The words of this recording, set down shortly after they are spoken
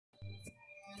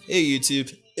Hey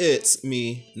YouTube, it's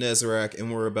me, Nezrak, and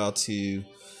we're about to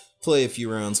play a few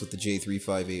rounds with the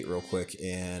J358 real quick,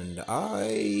 and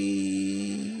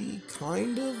I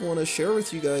kind of want to share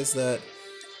with you guys that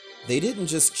they didn't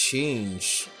just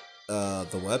change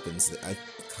the weapons. I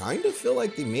kind of feel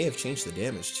like they may have changed the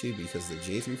damage too, because the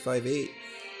J358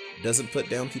 doesn't put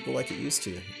down people like it used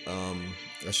to.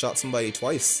 I shot somebody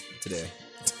twice today.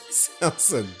 Sounds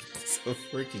so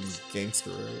freaking gangster,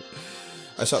 right?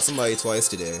 I shot somebody twice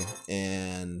today,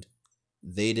 and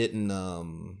they didn't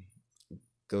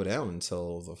go down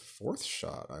until the fourth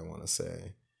shot, I want to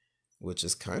say, which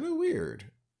is kind of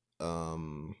weird.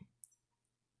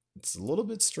 It's a little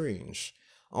bit strange.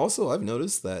 Also, I've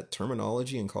noticed that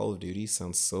terminology in Call of Duty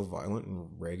sounds so violent in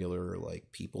regular,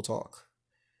 like, people talk.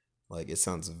 Like, it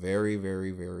sounds very,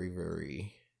 very, very,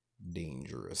 very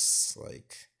dangerous.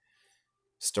 Like,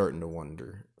 starting to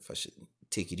wonder if I should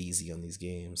take it easy on these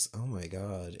games. Oh my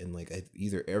god. And like,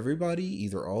 either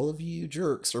all of you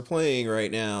jerks are playing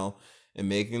right now and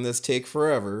making this take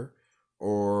forever,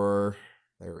 or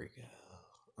there we go.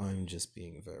 I'm just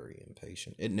being very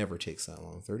impatient. It never takes that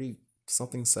long. 30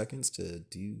 something seconds to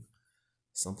do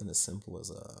something as simple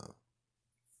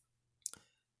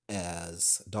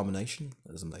as domination.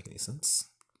 That doesn't make any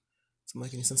sense. It doesn't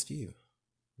make any sense to you.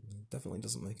 It definitely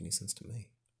doesn't make any sense to me.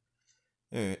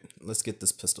 Alright, let's get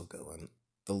this pistol going.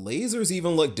 The lasers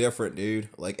even look different, dude.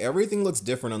 Like, everything looks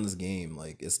different on this game.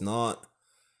 Like, it's not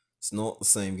the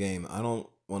same game. I don't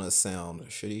want to sound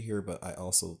shitty here, but I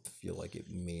also feel like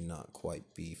it may not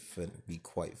quite be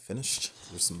quite finished.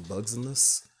 There's some bugs in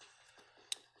this.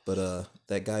 But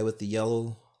that guy with the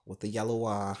yellow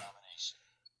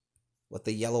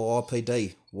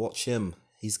RPD, watch him.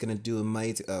 He's gonna do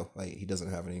amazing. Oh wait, he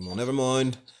doesn't have it anymore. Never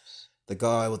mind. The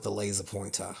guy with the laser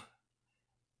pointer.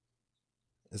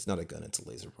 It's not a gun, it's a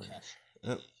laser pointer.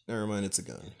 Oh, never mind, it's a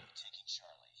gun.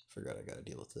 Forgot I gotta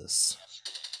deal with this.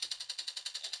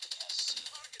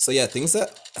 So yeah, things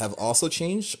that have also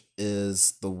changed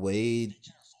is the way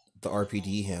the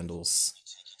RPD handles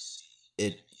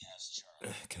it.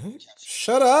 Can I?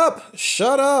 Shut up!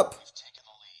 Shut up!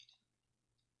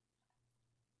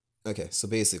 Okay, so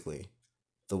basically,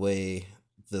 the way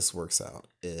this works out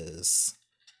is,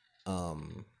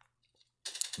 the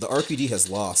RPD has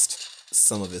lost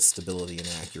some of its stability and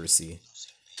accuracy,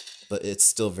 but it's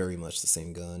still very much the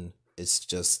same gun. It's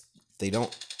just they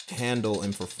don't handle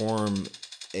and perform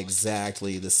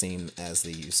exactly the same as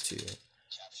they used to.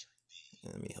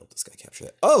 Let me help this guy capture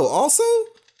that. Oh, also,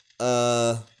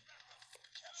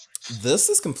 this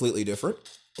is completely different.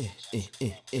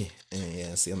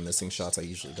 Yeah, see, I'm missing shots I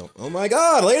usually don't. Oh my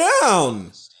god, lay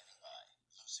down!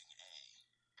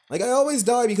 Like, I always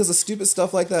die because of stupid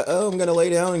stuff like that. Oh, I'm gonna lay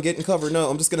down and get in cover. No,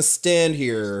 I'm just gonna stand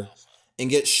here and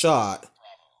get shot.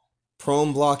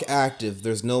 Prone block active.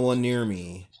 There's no one near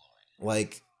me.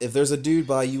 Like, if there's a dude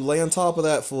by you, lay on top of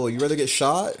that fool. You rather get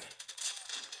shot?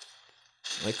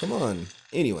 Like, come on.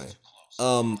 Anyway,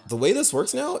 the way this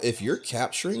works now, if you're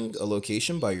capturing a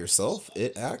location by yourself,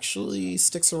 it actually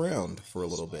sticks around for a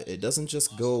little bit. It doesn't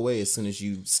just go away as soon as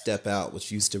you step out, which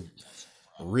used to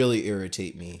really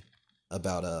irritate me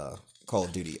about Call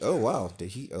of Duty. Oh wow,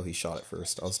 did he? Oh, he shot it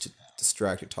first. I was too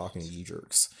distracted talking to you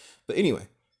jerks. But anyway,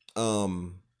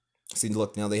 see,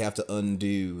 look, now they have to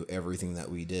undo everything that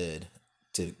we did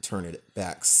to turn it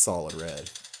back solid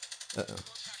red.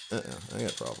 I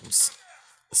got problems.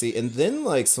 See, and then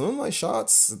like some of my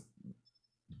shots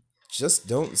just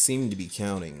don't seem to be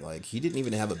counting. Like, he didn't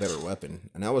even have a better weapon,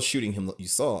 and I was shooting him. You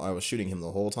saw I was shooting him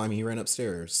the whole time he ran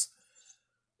upstairs.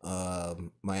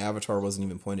 My avatar wasn't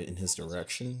even pointed in his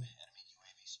direction.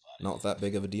 Not that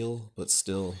big of a deal, but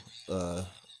still,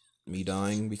 me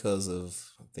dying because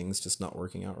of things just not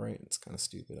working out right, it's kind of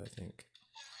stupid, I think.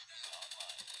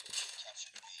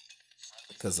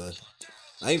 Because,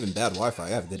 not even bad Wi-Fi, I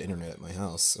have good internet at my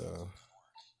house, so,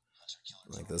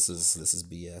 like, this is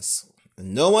BS.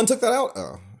 And no one took that out?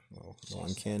 Oh, well, no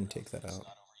one can take that out.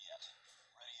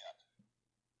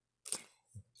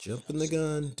 Jump in the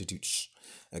gun.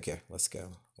 Okay, let's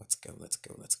go.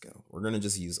 We're gonna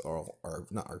just use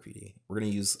not RPD. We're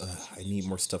gonna use, I need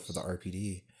more stuff for the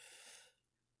RPD.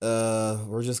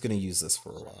 We're just gonna use this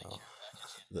for a while.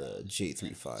 The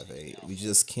J358. We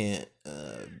just can't,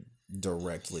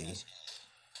 directly.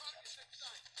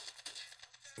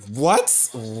 What?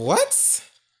 What?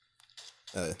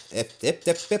 Okay,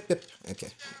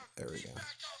 there we go.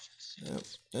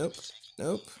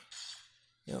 Nope.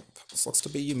 Yep, this looks to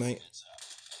be you, mate.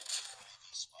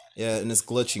 Yeah, and it's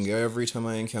glitching every time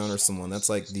I encounter someone. That's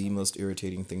like the most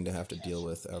irritating thing to have to deal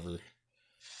with ever.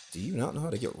 Do you not know how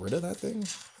to get rid of that thing?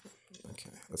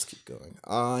 Okay, let's keep going.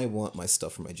 I want my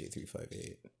stuff from my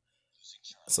J358.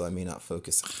 so I may not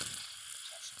focus.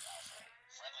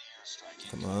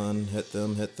 Come on, hit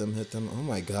them, hit them, hit them. Oh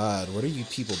my god, what are you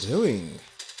people doing?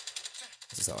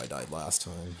 This is how I died last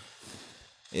time.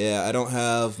 Yeah, I don't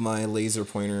have my laser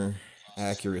pointer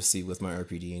accuracy with my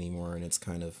RPD anymore, and it's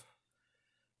kind of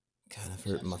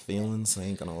hurting my feelings, I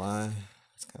ain't gonna lie.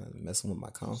 It's kind of messing with my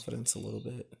confidence a little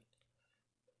bit.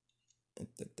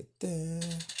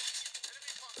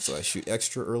 So I shoot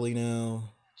extra early now.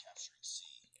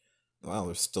 Wow,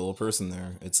 there's still a person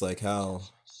there. It's like, how?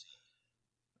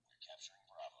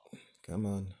 Come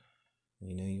on.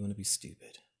 You know you want to be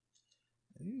stupid.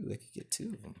 Ooh, I could get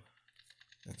 2 of them.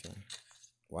 Okay.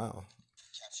 Wow.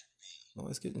 I'm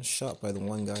always getting shot by the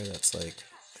one guy that's like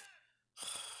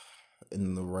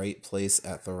in the right place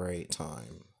at the right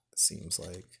time, it seems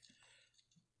like.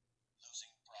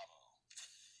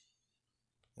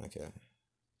 Okay.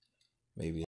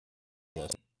 Maybe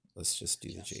let's just do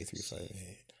the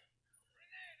J358.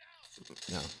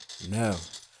 No. No.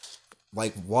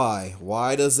 Like, why?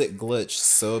 Why does it glitch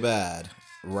so bad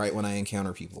right when I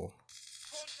encounter people?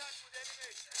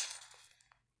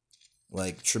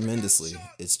 Like, tremendously.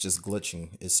 It's just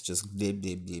glitching. It's just blip,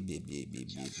 blip, blip, blip, blip, blip,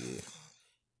 blip, blip.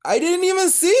 I didn't even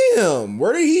see him!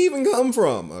 Where did he even come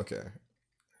from? Okay.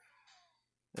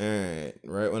 Alright.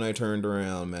 Right when I turned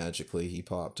around, magically, he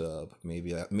popped up.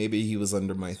 Maybe he was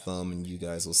under my thumb and you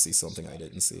guys will see something I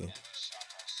didn't see.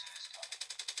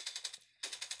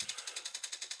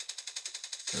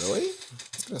 Really?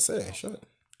 I was gonna say, shut.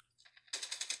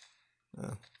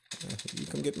 Oh, yeah, you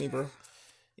come get me, bro.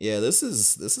 Yeah, this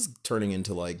is turning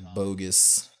into like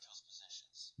bogusness.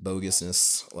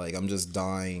 Like, I'm just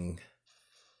dying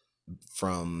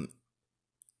from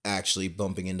actually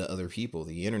bumping into other people.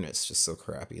 The internet's just so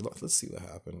crappy. Let's see what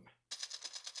happened.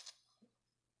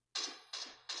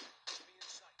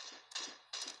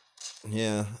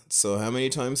 Yeah, so how many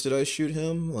times did I shoot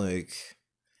him? Like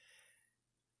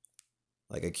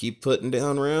I keep putting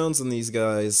down rounds on these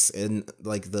guys, and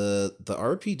like the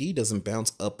RPD doesn't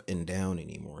bounce up and down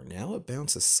anymore. Now it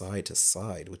bounces side to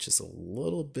side, which is a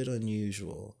little bit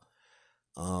unusual.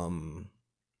 Kind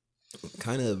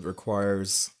of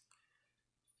requires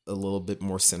a little bit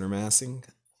more center massing.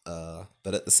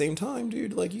 But at the same time,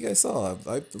 dude, like you guys saw,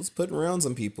 I was putting rounds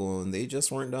on people and they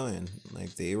just weren't dying.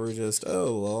 Like, they were just,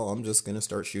 oh, well, I'm just gonna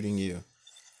start shooting you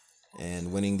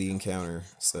and winning the encounter.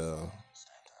 So,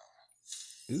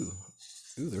 ooh,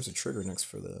 there's a trigger next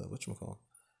for the whatchamacall,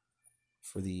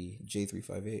 for the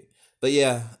J358. But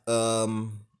yeah,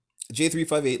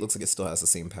 J358 looks like it still has the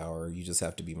same power. You just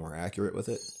have to be more accurate with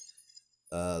it.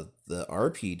 The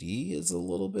RPD is a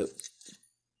little bit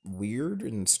weird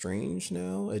and strange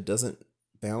now. It doesn't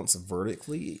bounce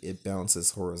vertically, it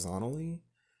bounces horizontally.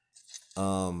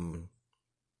 Well,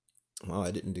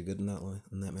 I didn't do good in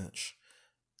that match.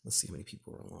 Let's see how many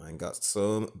people are online. Got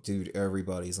dude,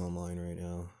 everybody's online right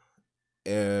now.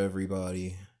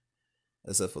 Everybody.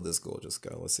 Except for this gorgeous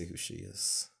girl. Let's see who she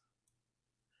is.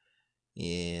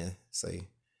 Yeah, say.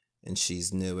 And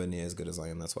she's nowhere near as good as I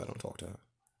am. That's why I don't talk to her.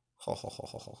 Ha ha ha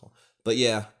ha ha. But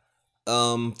yeah,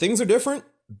 things are different.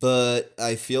 But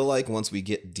I feel like once we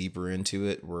get deeper into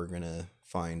it, we're gonna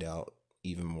find out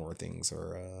even more things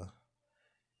are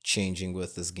changing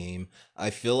with this game. I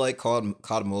feel like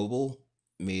COD Mobile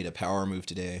made a power move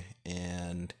today,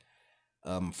 and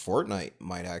Fortnite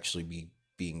might actually be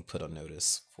being put on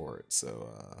notice for it.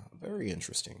 So very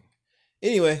interesting.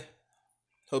 Anyway,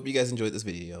 hope you guys enjoyed this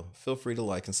video. Feel free to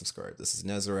like and subscribe. This is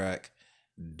Nezarec.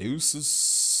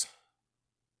 Deuces.